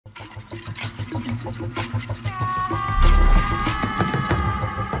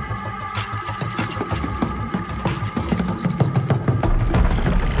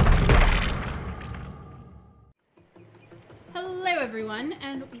Everyone,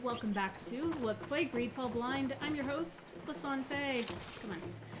 and welcome back to Let's Play GreedFall Blind. I'm your host, Lasan Faye. Come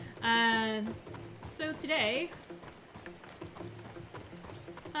on. So today,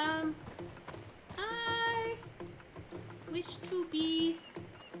 I wish to be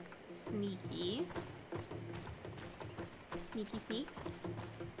sneaky. Sneaky sneaks.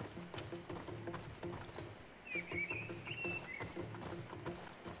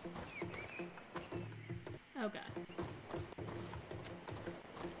 Oh god.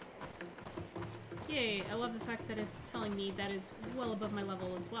 Yay, I love the fact that it's telling me that is well above my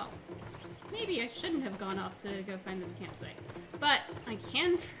level as well. Maybe I shouldn't have gone off to go find this campsite. But I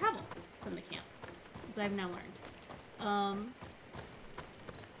can travel from the camp, as I've now learned.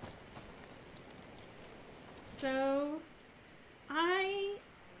 So I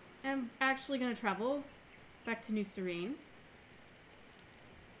am actually going to travel back to New Serene.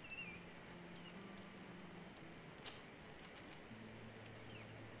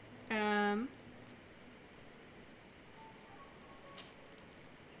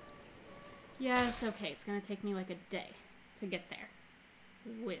 Yes, okay, it's gonna take me like a day to get there.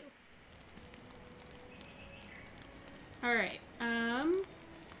 Woo. Alright,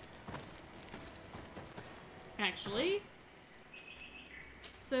 actually,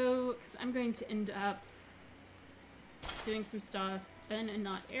 so, because I'm going to end up doing some stuff in a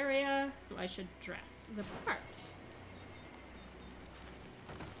not area, so I should dress the part.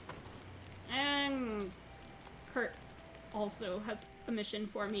 And Kurt also has a mission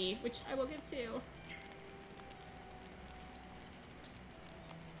for me, which I will get to.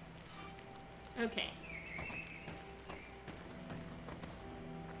 Okay.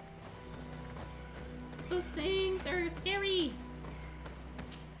 Those things are scary!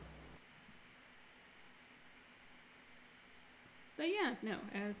 But yeah, no.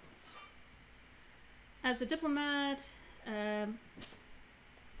 As a diplomat,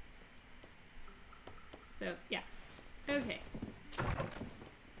 so, yeah. Okay.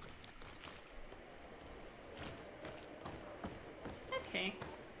 Okay.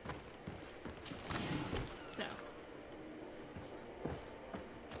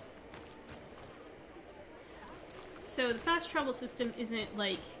 So the fast travel system isn't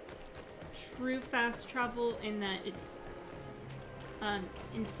like true fast travel in that it's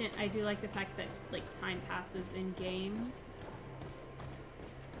instant. I do like the fact that like time passes in game.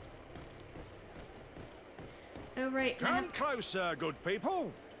 Oh right. Come closer, good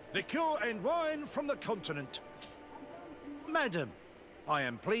people. Liqueur and wine from the continent. Madam, I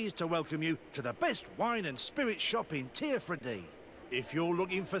am pleased to welcome you to the best wine and spirit shop in Tearfredy. If you're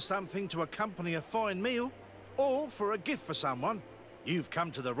looking for something to accompany a fine meal, or for a gift for someone, you've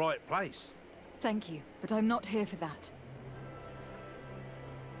come to the right place. Thank you, but I'm not here for that.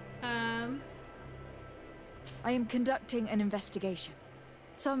 I am conducting an investigation.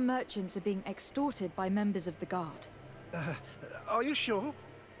 Some merchants are being extorted by members of the Guard. Are you sure?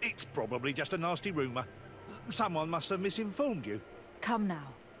 It's probably just a nasty rumor. Someone must have misinformed you. Come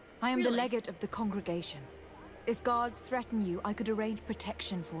now. I am the legate of the congregation. If guards threaten you, I could arrange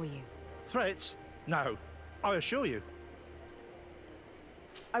protection for you. Threats? No. I assure you.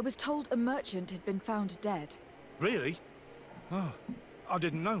 I was told a merchant had been found dead. Really? Oh, I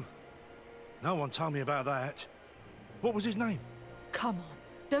didn't know. No one told me about that. What was his name? Come on.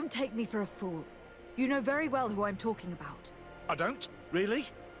 Don't take me for a fool. You know very well who I'm talking about. I don't? Really?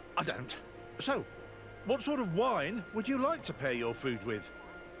 I don't. So, what sort of wine would you like to pair your food with?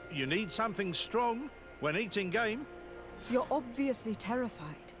 You need something strong when eating game? You're obviously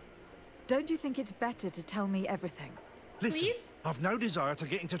terrified. Don't you think it's better to tell me everything? Listen, please? I've no desire to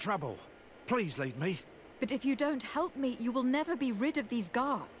get into trouble. Please leave me. But if you don't help me, you will never be rid of these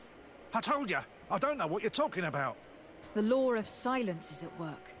guards. I told you, I don't know what you're talking about. The law of silence is at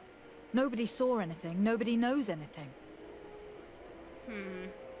work. Nobody saw anything, nobody knows anything.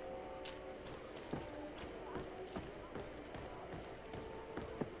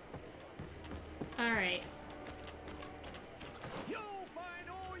 Alright. You'll find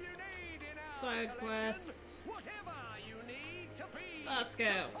all you need in our Side quest. whatever you need to be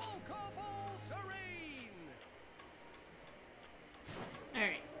Vasco. the talk of all Serene.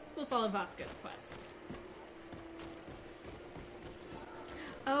 Alright. We'll follow Vasco's quest.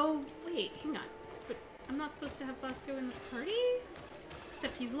 Oh, wait, hang on. But I'm not supposed to have Vasco in the party?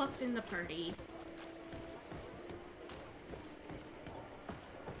 Except he's locked in the party.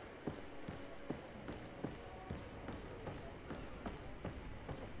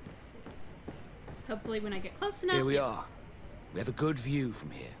 Hopefully when I get close enough. Here we are. We have a good view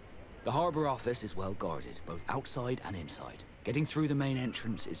from here. The harbor office is well guarded, both outside and inside. Getting through the main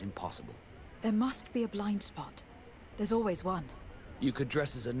entrance is impossible. There must be a blind spot. There's always one. You could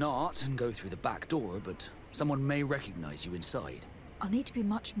dress as a knot and go through the back door, but someone may recognize you inside. I'll need to be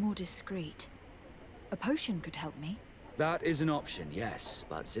much more discreet. A potion could help me. That is an option, yes,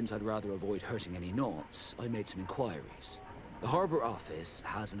 but since I'd rather avoid hurting any knots, I made some inquiries. The harbor office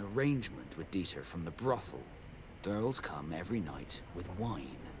has an arrangement with Dieter from the brothel. Girls come every night with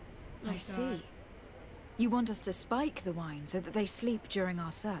wine. I see. You want us to spike the wine so that they sleep during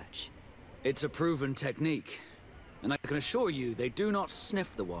our search? It's a proven technique, and I can assure you they do not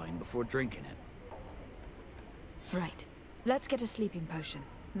sniff the wine before drinking it. Right. Let's get a sleeping potion.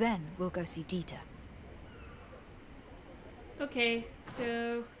 Then we'll go see Dieter. Okay,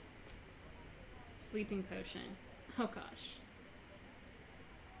 so... sleeping potion. Oh gosh.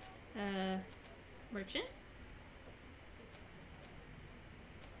 Merchant?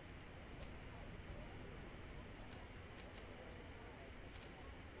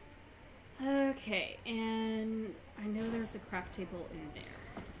 Okay, and I know there's a craft table in there.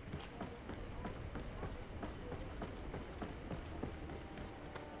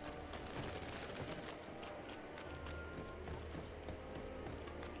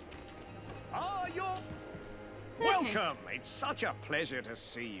 Welcome! It's such a pleasure to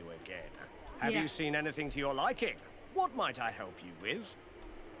see you again. Have you seen anything to your liking? What might I help you with?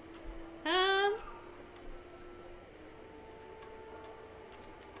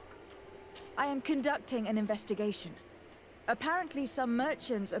 I am conducting an investigation. Apparently some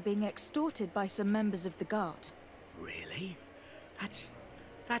merchants are being extorted by some members of the guard. Really?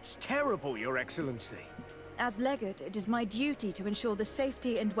 That's terrible, Your Excellency. As legate, it is my duty to ensure the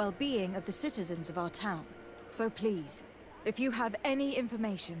safety and well-being of the citizens of our town. So please, if you have any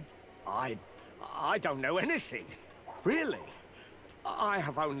information... I don't know anything. Really? I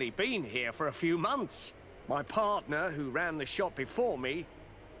have only been here for a few months. My partner, who ran the shop before me,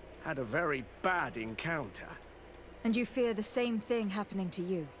 had a very bad encounter. And you fear the same thing happening to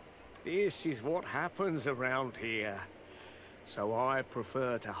you? This is what happens around here. So I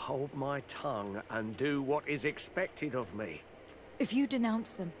prefer to hold my tongue and do what is expected of me. If you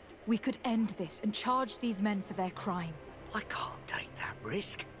denounce them, we could end this and charge these men for their crime. I can't take that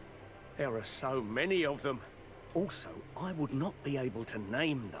risk. There are so many of them. Also, I would not be able to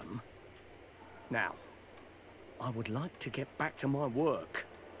name them. Now, I would like to get back to my work.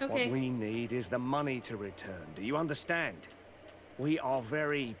 Okay. What we need is the money to return. Do you understand? We are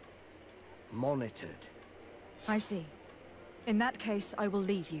very monitored. I see. In that case, I will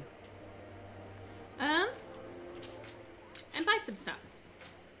leave you. And buy some stuff.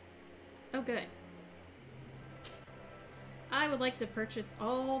 Oh, good. I would like to purchase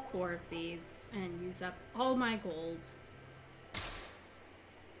all 4 of these and use up all my gold.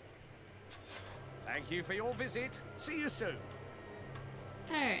 Thank you for your visit. See you soon.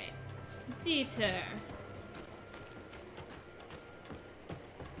 Alright. Dieter.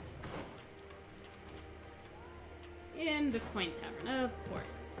 In the Coin Tavern, of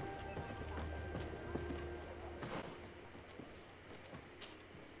course.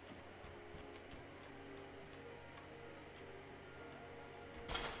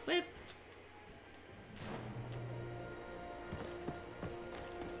 Whip.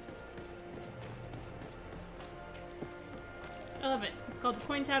 I love it. It's called the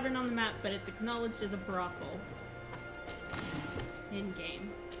Coin Tavern on the map, but it's acknowledged as a brothel.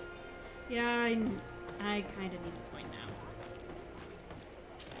 In-game. Yeah, I kind of need a coin now.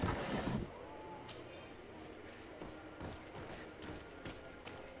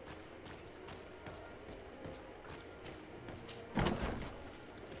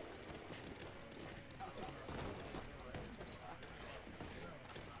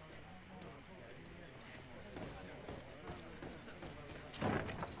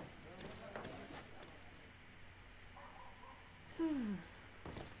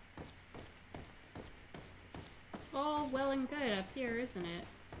 It's all well and good up here, isn't it?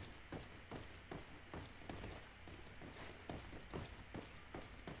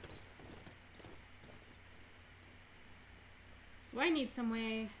 So I need some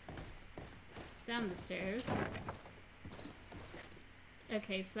way down the stairs.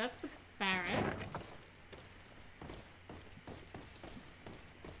 Okay, so that's the barracks.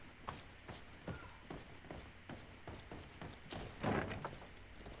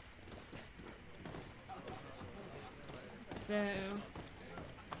 So...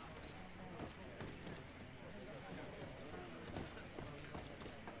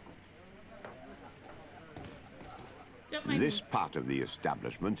 don't mind This me. part of the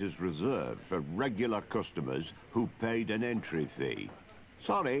establishment is reserved for regular customers who paid an entry fee.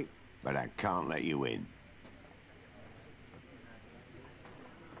 Sorry, but I can't let you in.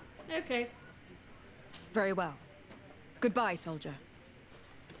 Okay. Very well. Goodbye, soldier.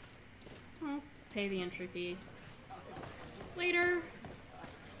 I'll pay the entry fee later.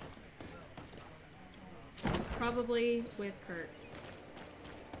 Probably with Kurt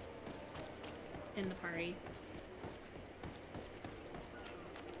in the party.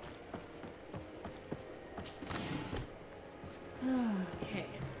 Okay.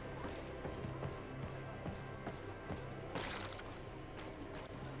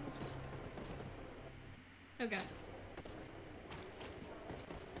 Oh god.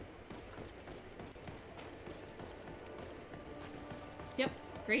 Yep,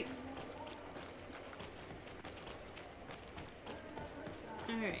 great.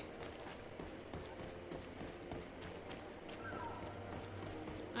 Alright.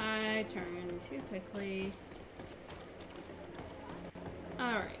 I turned too quickly.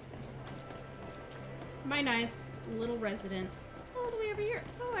 Alright. My nice little residence. All the way over here.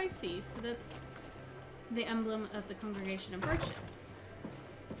 Oh, I see. So that's the emblem of the Congregation of Merchants.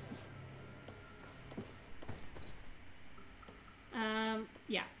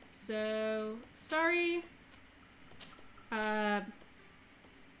 Yeah. So, sorry.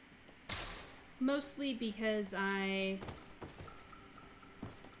 Mostly because I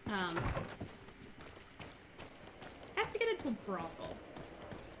have to get into a brothel.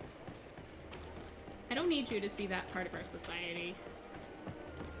 I don't need you to see that part of our society.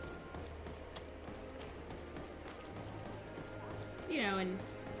 You know, and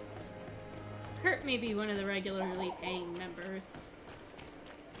Kurt may be one of the regularly paying members.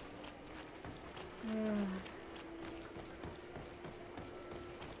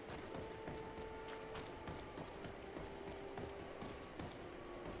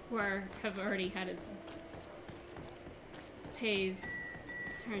 Or have already had his pays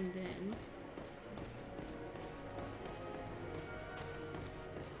turned in.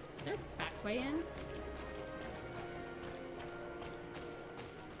 Is there a back way in?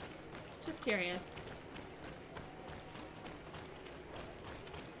 Just curious.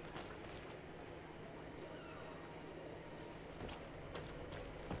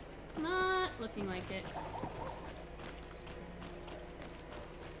 Not looking like it.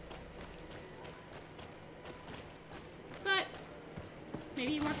 But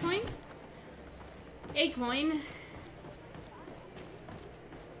maybe more coin? A coin.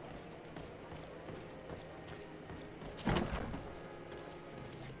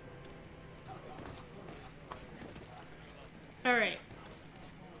 All right.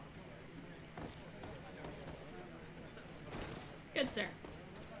 Good, sir.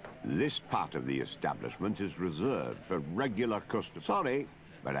 This part of the establishment is reserved for regular customers. Sorry,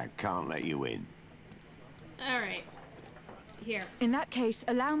 but I can't let you in. All right. Here. In that case,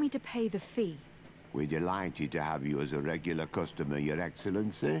 allow me to pay the fee. We're delighted to have you as a regular customer, Your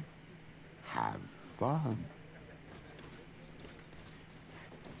Excellency. Have fun.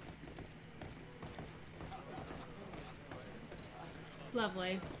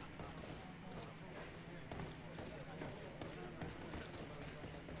 Lovely.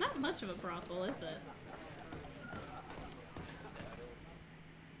 Not much of a brothel, is it?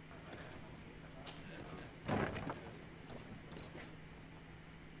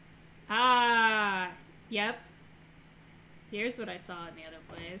 Ah, yep. Here's what I saw in the other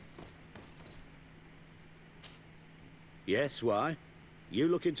place. Yes, why? You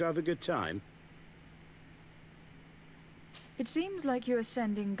looking to have a good time? It seems like you are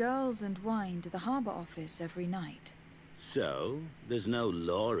sending girls and wine to the harbor office every night. So, there's no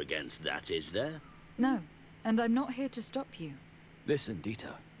law against that, is there? No, and I'm not here to stop you. Listen,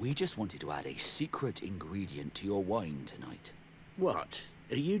 Dieter, we just wanted to add a secret ingredient to your wine tonight. What?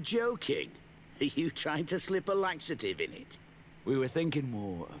 Are you joking? Are you trying to slip a laxative in it? We were thinking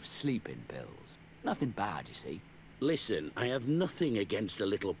more of sleeping pills. Nothing bad, you see. Listen, I have nothing against a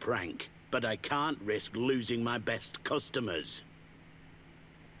little prank, but I can't risk losing my best customers.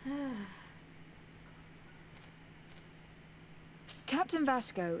 Captain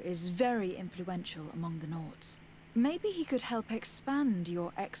Vasco is very influential among the Nords. Maybe he could help expand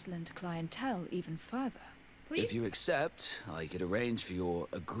your excellent clientele even further. Please? If you accept, I could arrange for your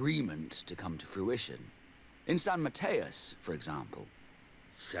agreement to come to fruition. In San Mateus, for example.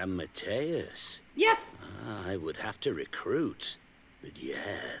 San Mateus? Yes! I would have to recruit. But yeah,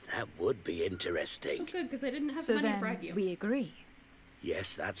 that would be interesting. Oh, good, because I didn't have So money to then, bribe you. we agree.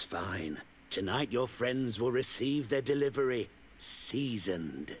 Yes, that's fine. Tonight your friends will receive their delivery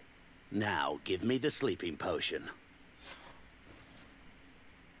seasoned. Now, give me the sleeping potion.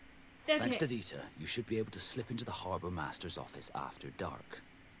 Okay. Thanks to Dita, you should be able to slip into the Harbor Master's office after dark.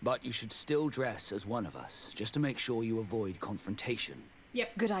 But you should still dress as one of us, just to make sure you avoid confrontation.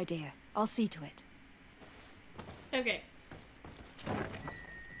 Yep. Good idea. I'll see to it. Okay.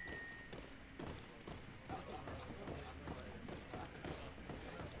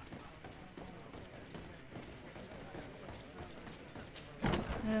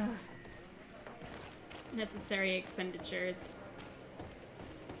 Ugh. Necessary expenditures.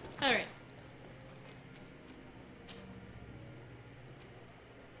 All right.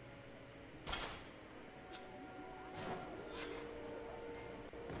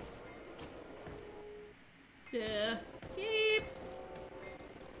 Keep.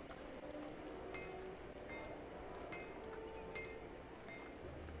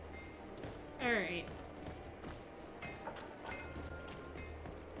 All right.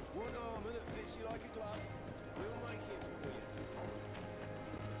 One armor that fits you like a glove. We'll make it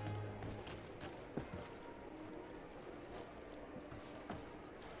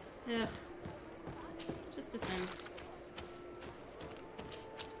for you. Ugh. Just a sin.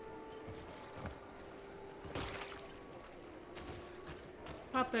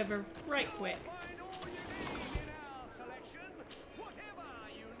 Pop over right quick. Find all you need in our selection. Whatever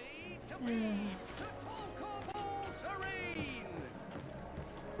you need to be the talk of all serene.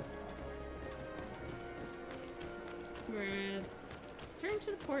 Return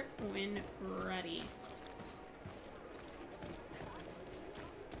to the port when ready.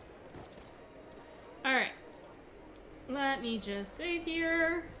 Alright. Let me just save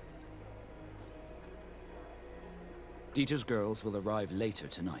here. Dieter's girls will arrive later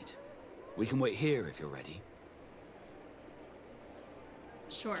tonight. We can wait here if you're ready.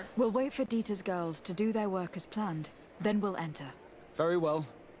 Sure. We'll wait for Dieter's girls to do their work as planned. Then we'll enter. Very well.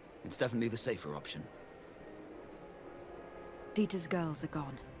 It's definitely the safer option. Dieter's girls are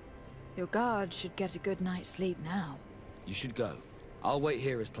gone. Your guard should get a good night's sleep now. You should go. I'll wait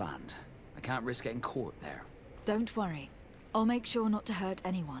here as planned. I can't risk getting caught there. Don't worry. I'll make sure not to hurt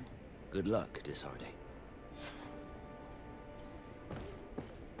anyone. Good luck, Disarde.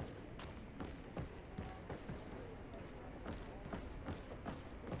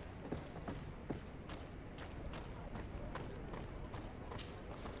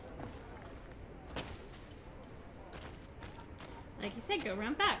 Like you said, go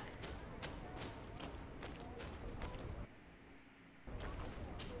around back.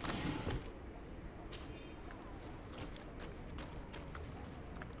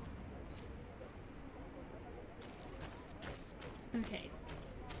 Okay.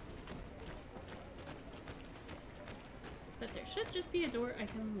 But there should just be a door I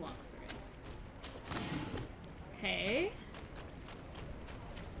can walk through. Okay.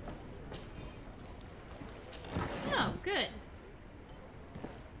 Oh, good.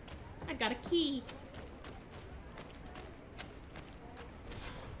 I got a key.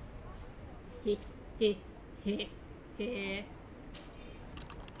 Heh, heh, heh, heh.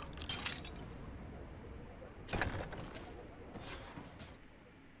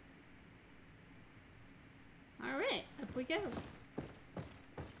 All right, up we go.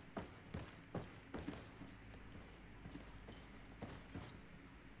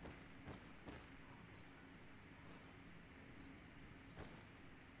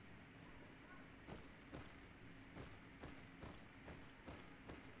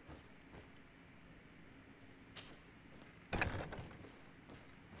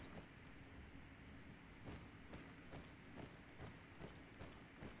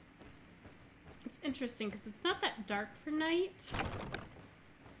 It's interesting because it's not that dark for night,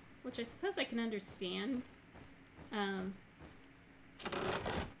 which I suppose I can understand.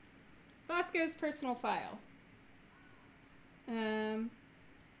 Vasco's personal file.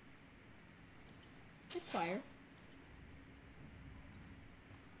 Acquire.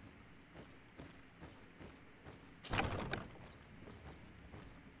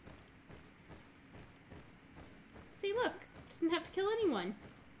 See, look, didn't have to kill anyone.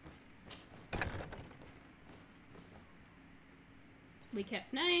 We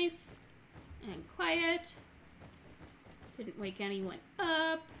kept nice and quiet. Didn't wake anyone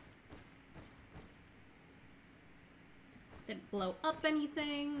up. Didn't blow up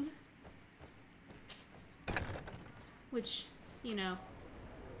anything. Which, you know,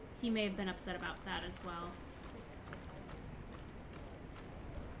 he may have been upset about that as well.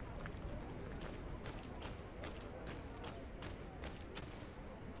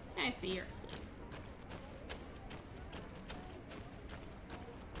 I see you're asleep.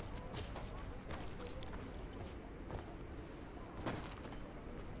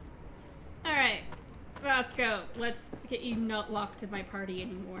 Vasco. Vasco, let's get you not locked in my party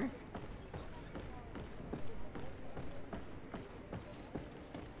anymore.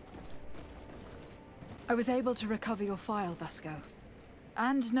 I was able to recover your file, Vasco.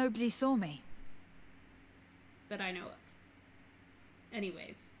 And nobody saw me. That I know of.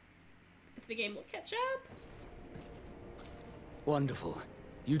 Anyways, if the game will catch up. Wonderful.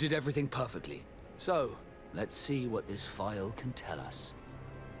 You did everything perfectly. So, let's see what this file can tell us.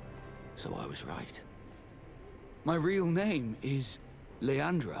 So I was right. My real name is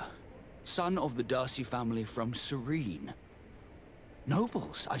Leandra, son of the Darcy family from Serene.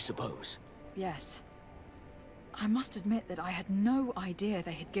 Nobles, I suppose. Yes. I must admit that I had no idea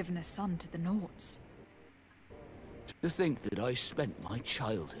they had given a son to the Nauts. To think that I spent my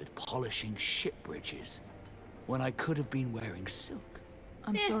childhood polishing ship bridges, when I could have been wearing silk.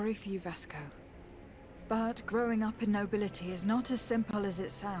 I'm sorry for you, Vasco. But growing up in nobility is not as simple as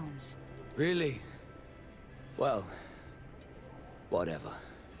it sounds. Really? Well, whatever.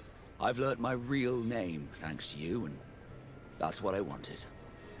 I've learnt my real name thanks to you, and that's what I wanted.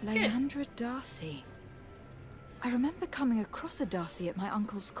 Leandra Darcy. I remember coming across a Darcy at my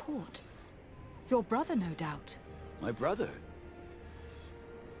uncle's court. Your brother, no doubt. My brother?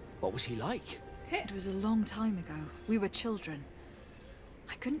 What was he like? It was a long time ago. We were children.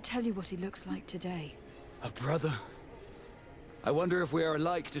 I couldn't tell you what he looks like today. A brother? I wonder if we are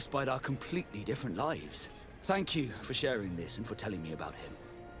alike despite our completely different lives. Thank you for sharing this and for telling me about him.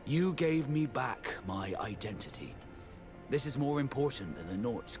 You gave me back my identity. This is more important than the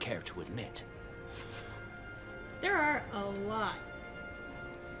Nauts care to admit. There are a lot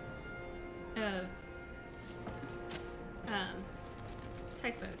of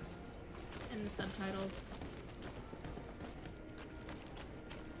typos in the subtitles.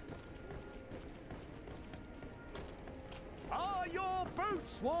 Are your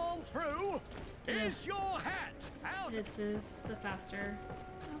boots worn through? Is your hat out? This is the faster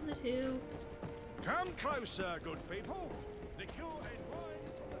of the two. Come closer, good people. Liquor and wine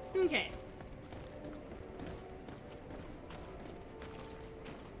from the... Okay.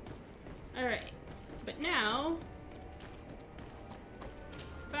 Alright. But now...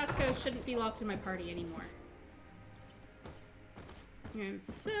 Vasco shouldn't be locked in my party anymore. And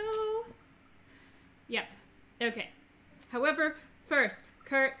so... Yep. Okay. However, first,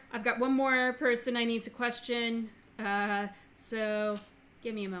 Kurt, I've got one more person I need to question. So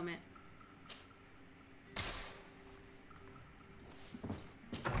give me a moment.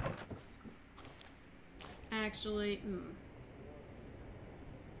 Actually,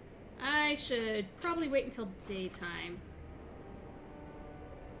 I should probably wait until daytime.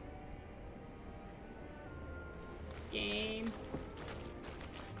 Game.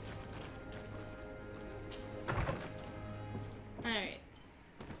 Alright.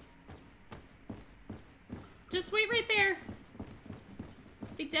 Just wait right there.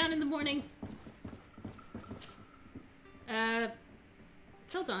 Be down in the morning.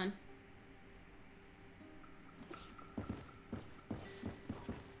 Till dawn.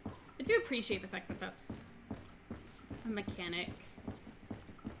 I do appreciate the fact that that's a mechanic.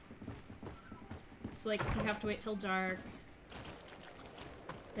 So, like, if you have to wait till dark,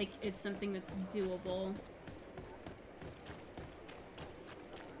 like, it's something that's doable.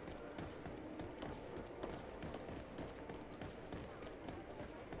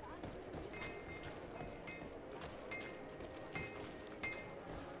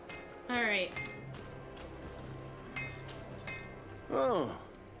 Alright. Oh,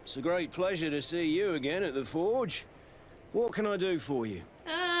 it's a great pleasure to see you again at the forge. What can I do for you?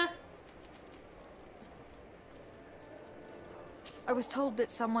 I was told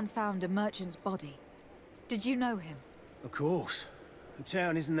that someone found a merchant's body. Did you know him? Of course. The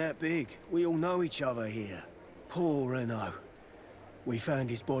town isn't that big. We all know each other here. Poor Renault. We found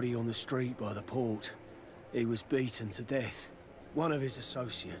his body on the street by the port. He was beaten to death. One of his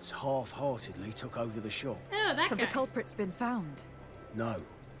associates half-heartedly took over the shop. Oh, that Have guy. the culprits been found? No.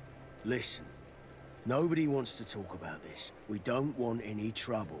 Listen. Nobody wants to talk about this. We don't want any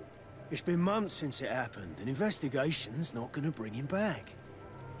trouble. It's been months since it happened. An investigation's not going to bring him back.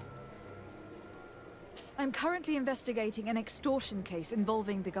 I'm currently investigating an extortion case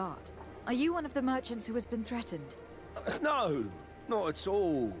involving the guard. Are you one of the merchants who has been threatened? No, not at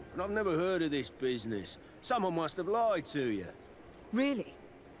all. And I've never heard of this business. Someone must have lied to you. Really?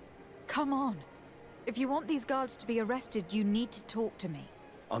 Come on. If you want these guards to be arrested, you need to talk to me.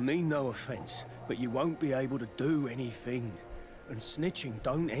 I mean no offense, but you won't be able to do anything. And snitching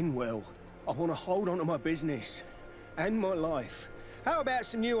don't end well. I want to hold on to my business. And my life. How about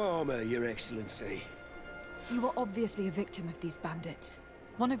some new armor, Your Excellency? You are obviously a victim of these bandits.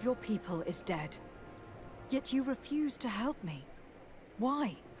 One of your people is dead. Yet you refuse to help me.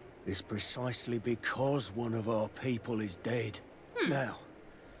 Why? It's precisely because one of our people is dead. Now,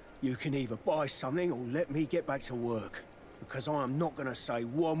 you can either buy something or let me get back to work. Because I am not going to say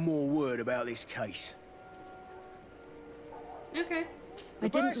one more word about this case. Okay. I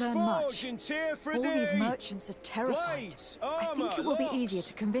didn't learn much. Forge in Tearfredy. All these merchants are terrified. Blades, I think armor, it will be locks, easier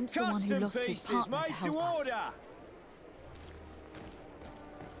to convince the one who custom lost his pieces partner made to help us. order.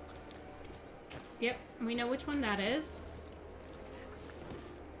 Yep, we know which one that is.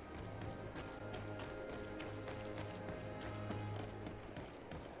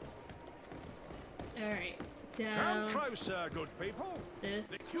 Alright, down. Come closer, good people. This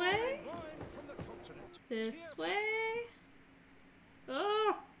The way? wine from the continent. This way?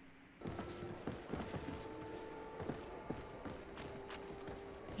 Oh!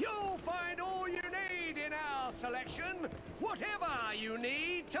 You'll find all you need in our selection. Whatever you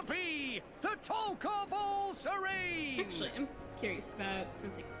need to be the talk of all serene. Actually, I'm curious about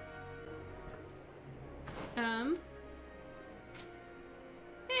something.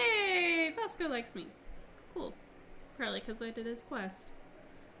 Hey, Vasco likes me. Cool. Probably because I did his quest.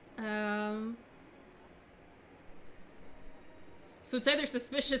 So it's either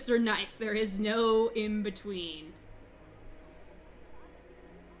suspicious or nice. There is no in between.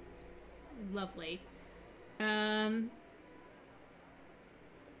 Lovely.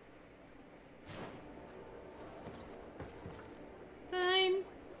 Fine.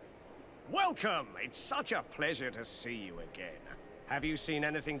 Welcome. It's such a pleasure to see you again. Have you seen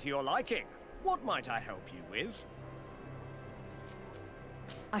anything to your liking? What might I help you with?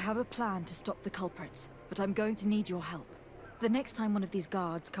 I have a plan to stop the culprits, but I'm going to need your help. The next time one of these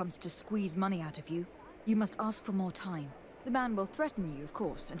guards comes to squeeze money out of you, you must ask for more time. The man will threaten you, of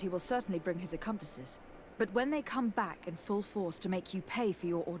course, and he will certainly bring his accomplices. But when they come back in full force to make you pay for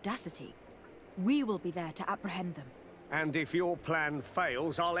your audacity, we will be there to apprehend them. And if your plan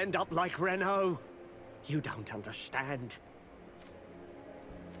fails, I'll end up like Renault. You don't understand.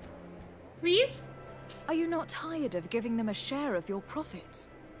 Please? Are you not tired of giving them a share of your profits?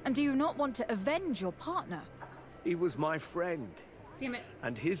 And do you not want to avenge your partner? He was my friend, Damn it.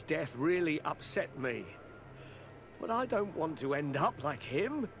 and his death really upset me. But I don't want to end up like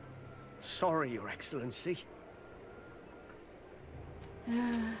him. Sorry, Your Excellency.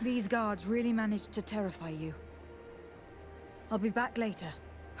 These guards really managed to terrify you. I'll be back later,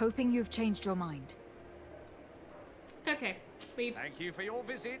 hoping you've changed your mind. Okay. Leave. Thank you for your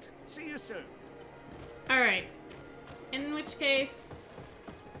visit. See you soon. Alright. In which case,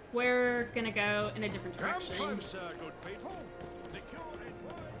 we're gonna go in a different Come direction. closer, good people. Liquor and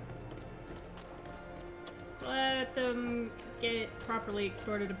wine. Let them get properly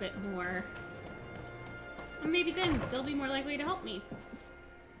extorted a bit more. And maybe then they'll be more likely to help me.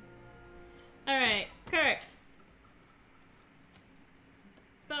 Alright, Kurt.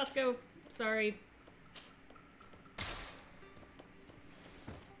 Vasco, sorry.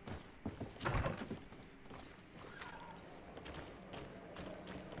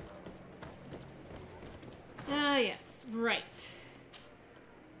 Ah, yes, right.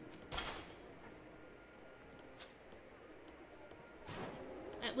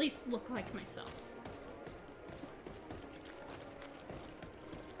 At least look like myself.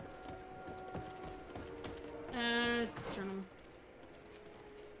 Journal.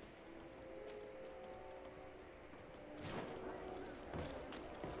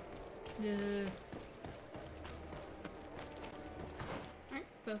 Alright,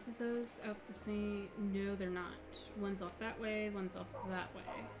 both of those out the same. No, they're not. One's off that way, one's off that way.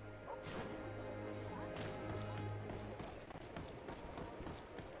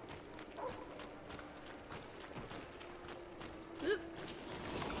 Oop.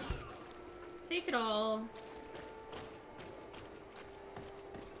 Take it all.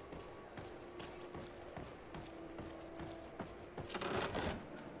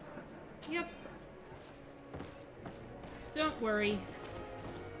 Yep. Don't worry.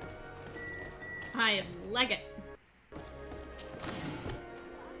 I am Leggett.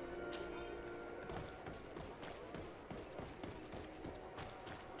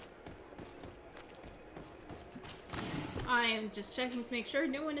 I am just checking to make sure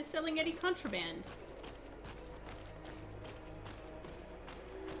no one is selling any contraband.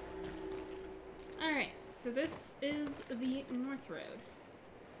 Alright, so this is the North Road.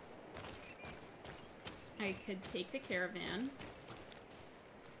 I could take the caravan.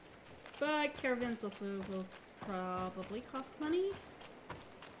 But caravans also will probably cost money.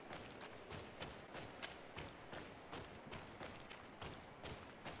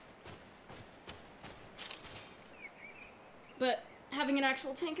 But having an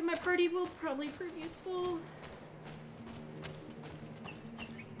actual tank in my party will probably prove useful.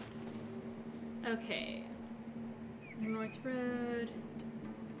 Okay. The North Road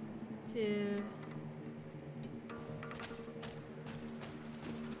to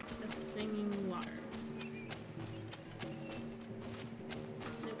the Singing Waters.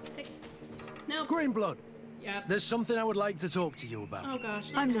 Nope. Nope. Greenblood, Yep. there's something I would like to talk to you about. Oh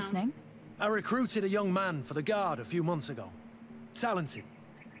gosh. not I'm now. listening. I recruited a young man for the Guard a few months ago. Talented.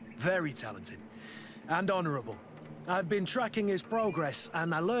 Very talented. And honorable. I've been tracking his progress,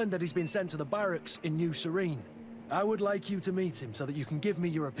 and I learned that he's been sent to the barracks in New Serene. I would like you to meet him so that you can give me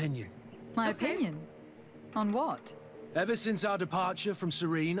your opinion. My Okay. opinion? On what? Ever since our departure from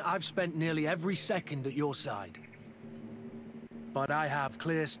Serene, I've spent nearly every second at your side. But I have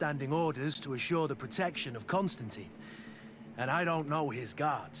clear standing orders to assure the protection of Constantine. And I don't know his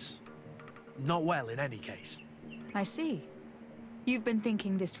guards. Not well, in any case. I see. You've been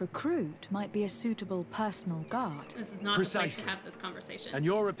thinking this recruit might be a suitable personal guard. This is not the place Precisely. to have this conversation. And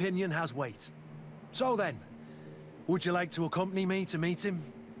your opinion has weight. So then, would you like to accompany me to meet him?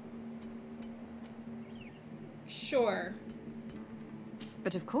 Sure.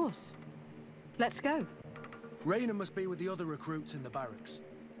 But of course. Let's go. Raina must be with the other recruits in the barracks.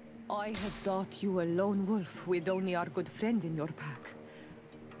 I had thought you a lone wolf with only our good friend in your pack.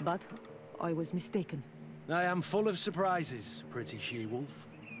 But I was mistaken. I am full of surprises, pretty she-wolf.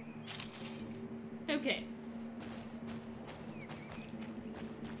 Okay.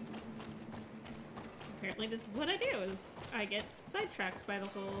 So apparently this is what I do, is I get sidetracked by the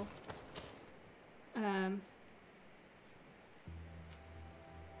whole,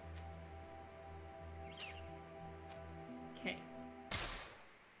 okay.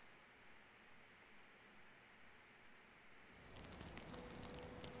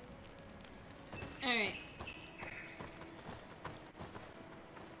 Alright.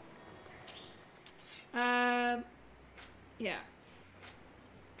 Yeah.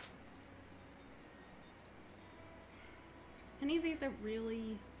 Any of these are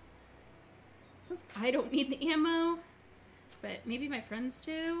really... I suppose I don't need the ammo, but maybe my friends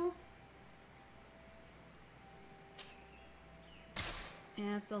do?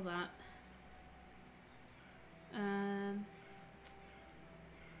 Yeah, sell that.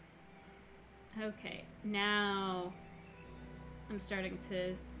 Okay, now I'm starting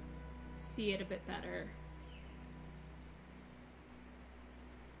to see it a bit better.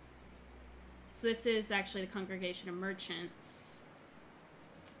 So this is actually the Congregation of Merchants.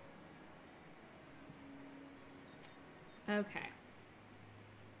 Okay.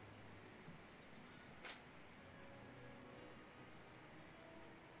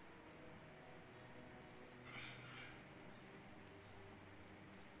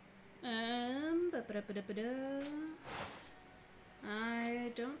 Ba-ba-da-ba-da-ba-da.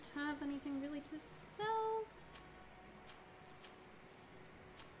 I don't have anything really to sell.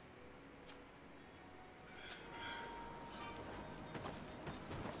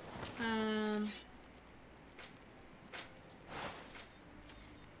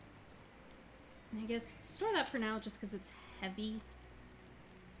 I guess store that for now just because it's heavy.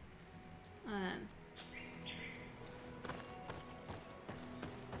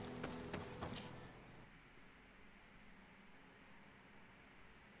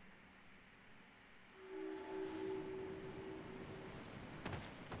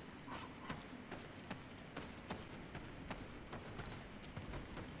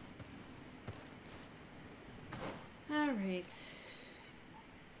 All right.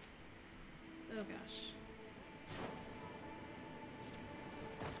 Oh gosh.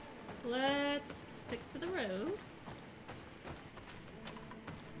 Let's stick to the road.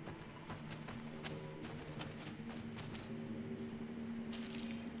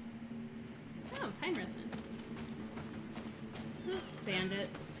 Oh, pine resin. Oh,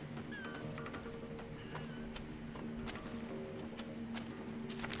 bandits.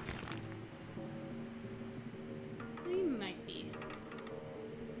 They might be.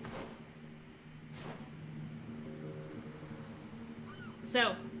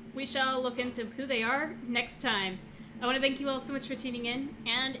 So, we shall look into who they are next time. I want to thank you all so much for tuning in,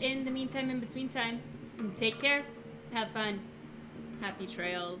 and in the meantime, in between time, take care, have fun, happy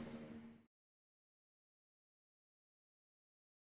trails.